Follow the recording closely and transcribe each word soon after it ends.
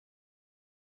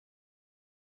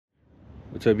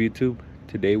What's up, YouTube?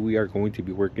 Today we are going to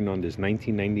be working on this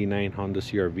 1999 Honda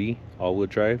CR-V all-wheel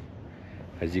drive.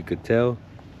 As you could tell,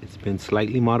 it's been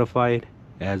slightly modified.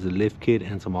 It has a lift kit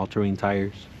and some all-terrain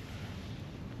tires.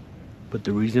 But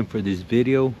the reason for this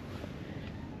video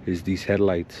is these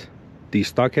headlights. These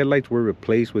stock headlights were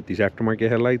replaced with these aftermarket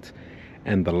headlights,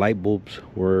 and the light bulbs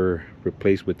were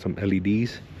replaced with some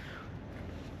LEDs.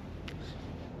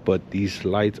 But these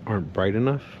lights aren't bright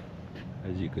enough,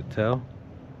 as you could tell.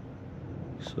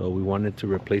 So we wanted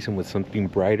to replace them with something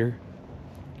brighter.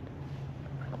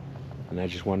 And I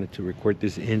just wanted to record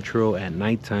this intro at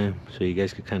nighttime so you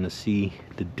guys could kind of see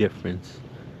the difference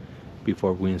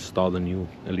before we install the new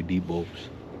LED bulbs.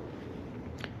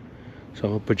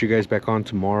 So I'll put you guys back on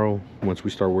tomorrow once we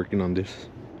start working on this.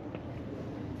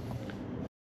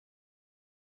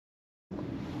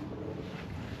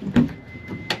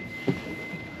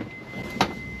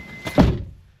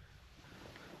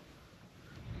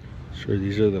 So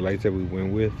these are the lights that we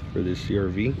went with for this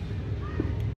CR-V.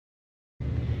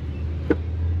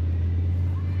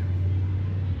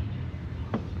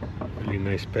 Really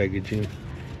nice packaging.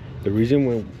 The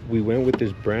reason we went with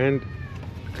this brand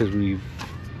because we've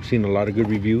seen a lot of good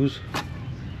reviews,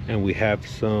 and we have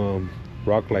some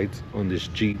rock lights on this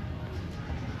Jeep,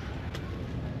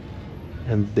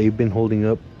 and they've been holding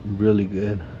up really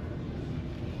good.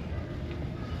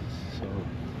 So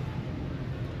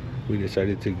we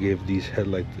decided to give these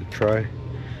headlights a try.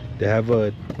 They have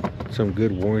some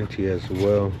good warranty as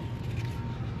well.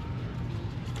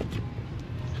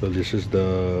 So this is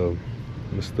the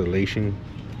installation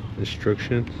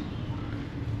instructions.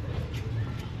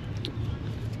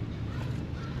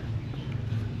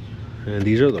 And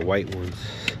these are the white ones.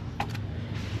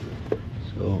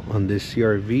 So on this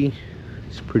CR-V,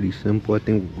 it's pretty simple. I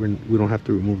think we don't have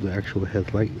to remove the actual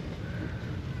headlight.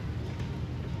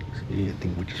 See, I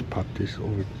think we just pop this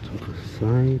over to the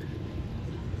side.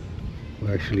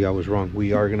 Well, actually, I was wrong.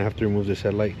 We are gonna have to remove this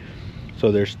headlight.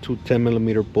 So there's two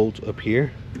 10mm bolts up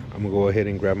here. I'm gonna go ahead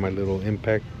and grab my little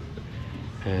impact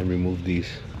and remove these.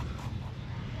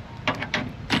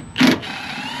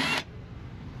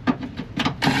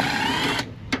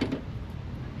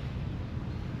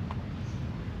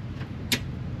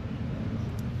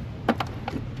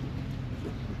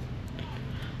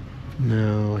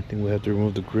 Now I think we have to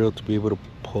remove the grill to be able to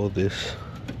pull this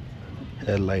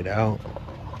headlight out.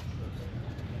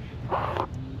 I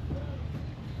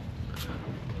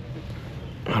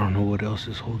don't know what else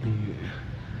is holding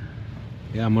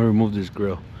it. Yeah, I'm gonna remove this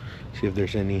grill. See if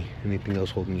there's anything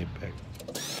else holding it back.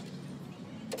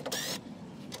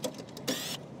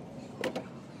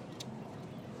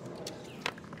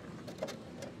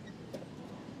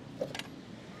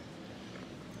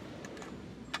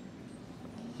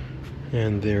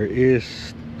 And there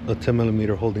is a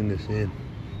 10mm holding this in.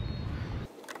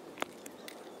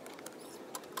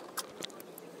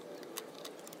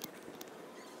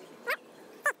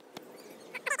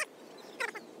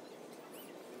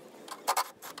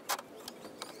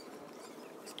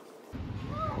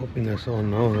 Hoping that's all.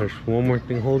 No, there's one more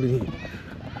thing holding it.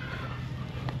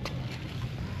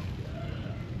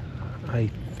 I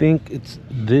think it's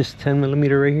this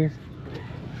 10mm right here.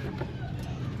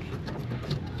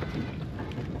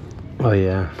 Oh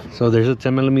yeah, so there's a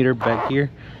 10mm back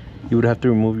here. You would have to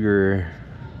remove your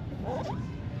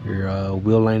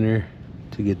wheel liner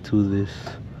to get to this.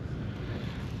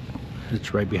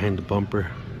 It's right behind the bumper.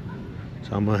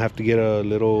 So I'm gonna have to get a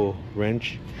little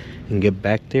wrench and get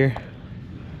back there,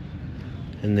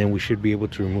 and then we should be able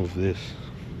to remove this.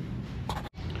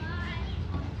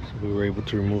 So we were able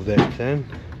to remove that 10.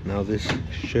 Now this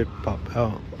should pop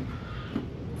out.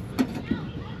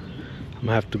 I'm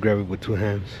gonna have to grab it with two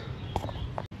hands.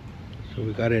 So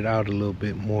we got it out a little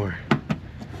bit more.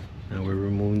 Now we're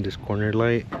removing this corner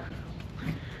light,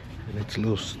 and it's a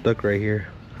little stuck right here.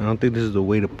 I don't think this is the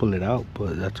way to pull it out,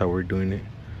 but that's how we're doing it.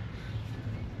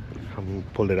 I'm gonna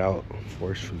pull it out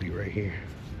forcefully right here.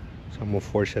 So I'm gonna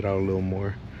force it out a little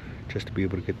more just to be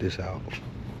able to get this out.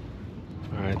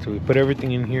 All right, so we put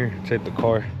everything in here inside the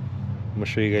car. I'm gonna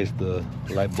show you guys the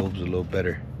light bulbs a little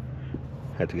better.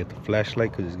 Had to get the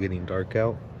flashlight because it's getting dark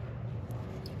out.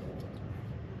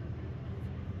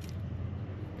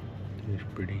 It's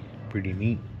pretty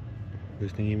neat.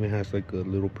 This thing even has like a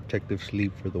little protective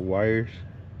sleeve for the wires.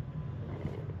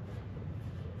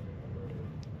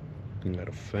 You got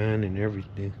a fan and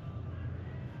everything.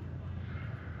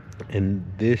 And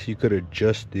this, you could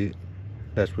adjust it.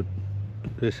 That's what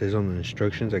this says on the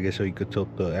instructions, I guess, so you could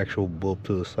tilt the actual bulb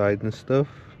to the side and stuff.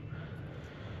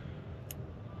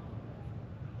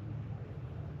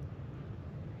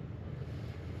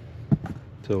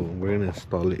 So we're gonna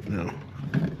install it now.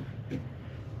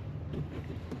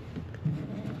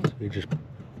 just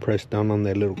press down on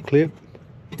that little clip,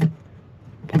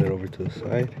 put it over to the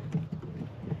side.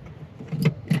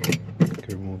 You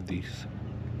can remove these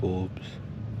bulbs.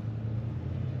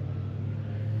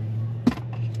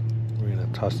 We're gonna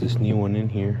toss this new one in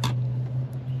here.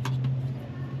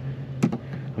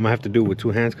 I'm gonna have to do it with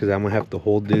two hands because I'm gonna have to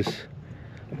hold this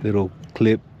little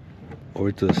clip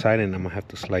over to the side, and I'm gonna have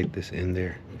to slide this in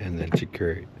there and then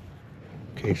secure it.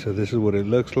 Okay, so this is what it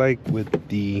looks like with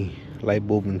the light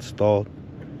bulb installed.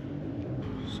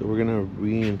 So we're gonna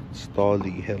reinstall the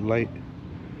headlight.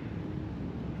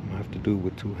 I'm gonna have to do it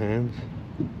with two hands.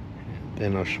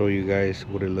 Then I'll show you guys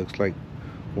what it looks like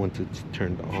once it's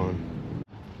turned on.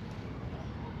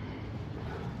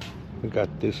 We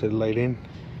got this headlight in.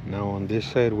 Now on this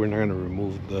side, we're not gonna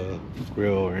remove the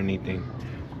grill or anything.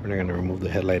 We're not gonna remove the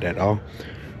headlight at all.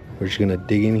 We're just gonna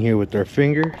dig in here with our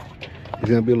finger. It's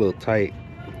gonna be a little tight,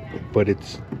 but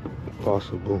it's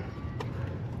possible.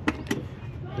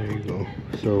 There you go.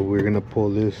 So we're gonna pull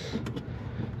this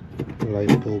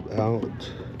light bulb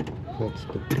out. That's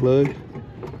the plug.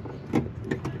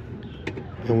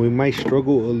 And we might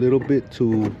struggle a little bit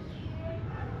to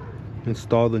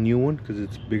install the new one because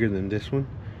it's bigger than this one.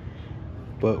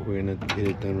 But we're gonna get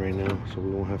it done right now, so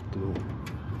we won't have to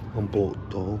unbolt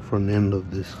the whole front end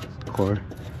of this car.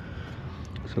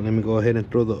 So let me go ahead and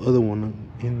throw the other one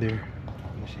in there.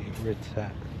 Let me see where it's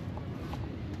at.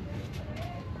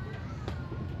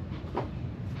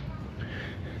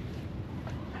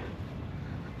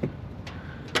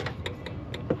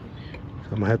 So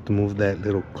I'm gonna have to move that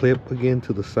little clip again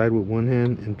to the side with one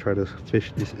hand and try to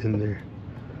fish this in there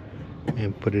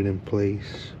and put it in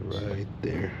place right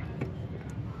there.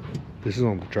 This is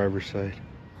on the driver's side.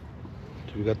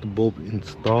 So we got the bulb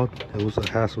installed. It was a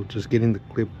hassle just getting the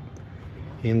clip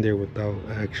in there without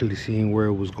actually seeing where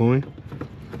it was going.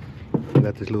 We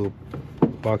got this little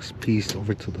box piece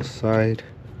over to the side,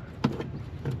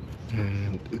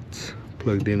 and it's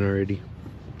plugged in already.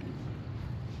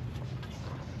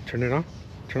 Turn it on.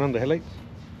 Turn on the headlights.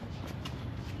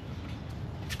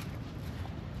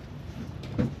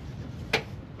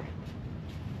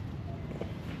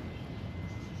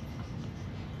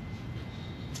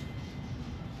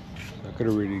 I could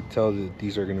already tell that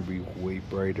these are going to be way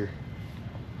brighter.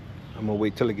 I'm gonna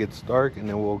wait till it gets dark, and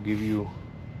then we'll give you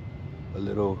a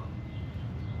little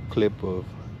clip of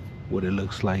what it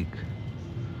looks like.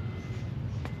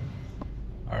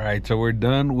 All right, so we're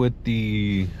done with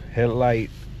the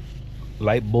headlight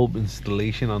light bulb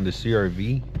installation on the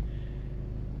CR-V.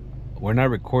 We're not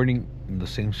recording in the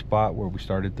same spot where we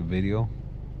started the video,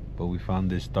 but we found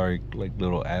this dark like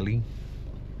little alley.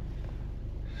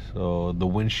 So the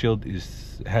windshield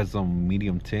has some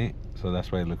medium tint, so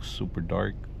that's why it looks super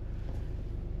dark.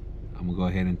 I'm gonna go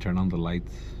ahead and turn on the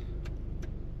lights.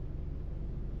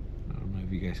 I don't know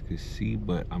if you guys can see,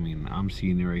 but I mean, I'm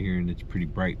seeing it right here, and it's pretty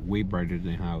bright, way brighter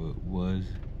than how it was.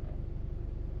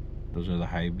 Those are the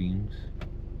high beams,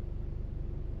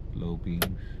 low beams,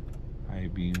 high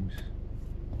beams,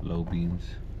 low beams.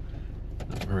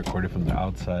 I recorded from the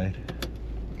outside.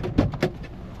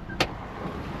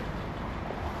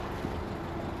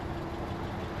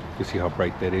 You see how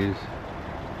bright that is.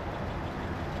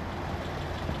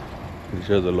 These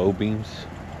are the low beams.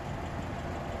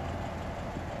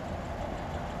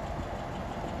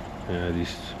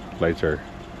 These lights are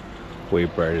way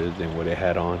brighter than what it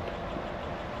had on.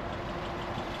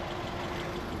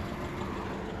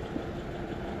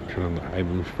 Turn on the high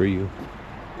beams for you.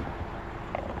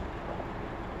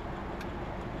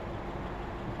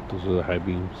 Those are the high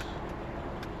beams.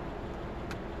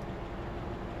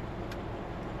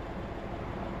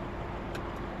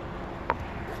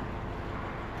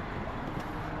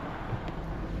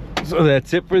 So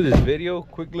that's it for this video.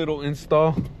 Quick little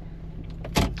install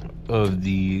of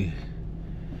the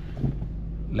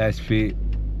last fit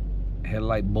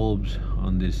headlight bulbs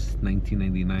on this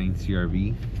 1999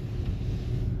 CR-V.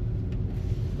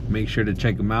 Make sure to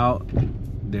check them out.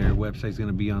 Their website's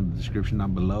gonna be on the description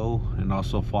down below, and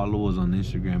also follow us on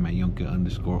Instagram at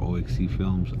Yonka_OXC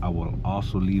Films. I will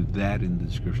also leave that in the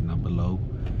description down below.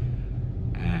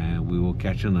 And we will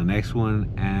catch you on the next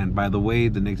one. And by the way,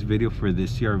 the next video for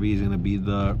this CR-V is going to be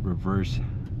the reverse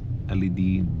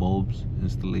LED bulbs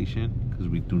installation, because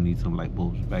we do need some light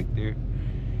bulbs back there.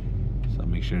 So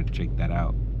make sure to check that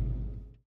out.